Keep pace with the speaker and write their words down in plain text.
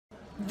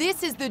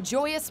This is the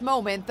joyous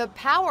moment the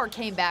power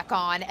came back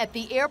on at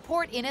the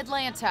airport in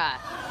Atlanta.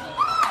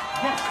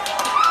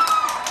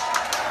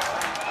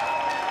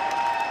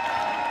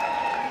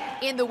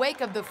 In the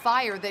wake of the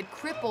fire that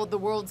crippled the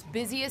world's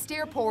busiest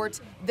airport,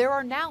 there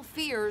are now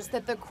fears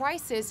that the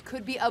crisis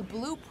could be a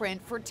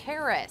blueprint for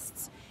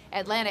terrorists.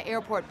 Atlanta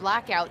airport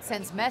blackout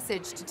sends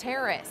message to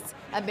terrorists.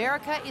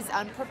 America is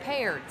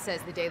unprepared,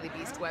 says the Daily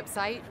Beast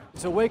website.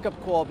 It's a wake-up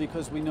call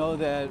because we know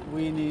that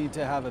we need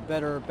to have a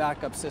better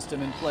backup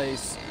system in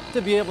place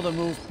to be able to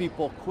move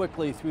people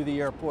quickly through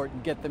the airport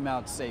and get them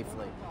out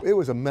safely. It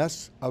was a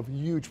mess of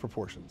huge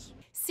proportions.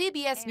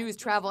 CBS News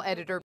travel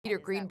editor Peter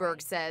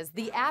Greenberg says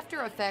the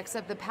after effects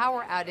of the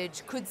power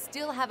outage could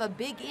still have a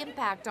big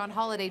impact on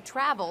holiday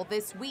travel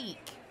this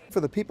week. For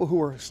the people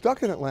who are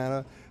stuck in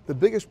Atlanta, the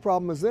biggest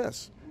problem is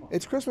this.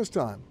 It's Christmas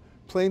time.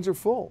 Planes are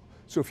full.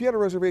 So if you had a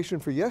reservation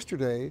for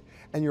yesterday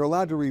and you're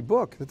allowed to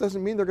rebook, that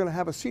doesn't mean they're going to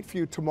have a seat for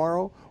you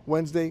tomorrow,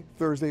 Wednesday,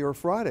 Thursday, or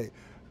Friday.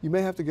 You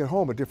may have to get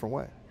home a different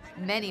way.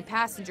 Many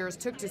passengers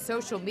took to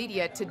social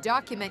media to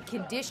document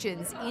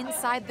conditions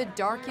inside the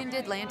darkened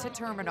Atlanta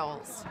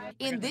terminals.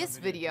 In this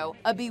video,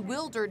 a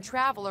bewildered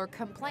traveler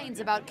complains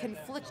about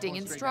conflicting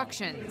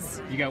instructions.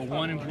 You got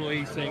one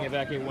employee saying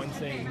evacuate, one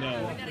saying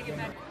no.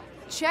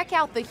 Check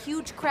out the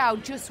huge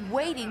crowd just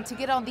waiting to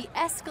get on the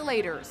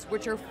escalators,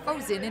 which are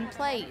frozen in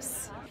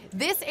place.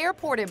 This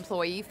airport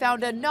employee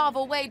found a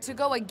novel way to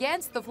go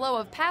against the flow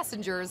of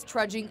passengers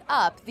trudging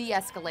up the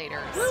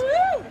escalators.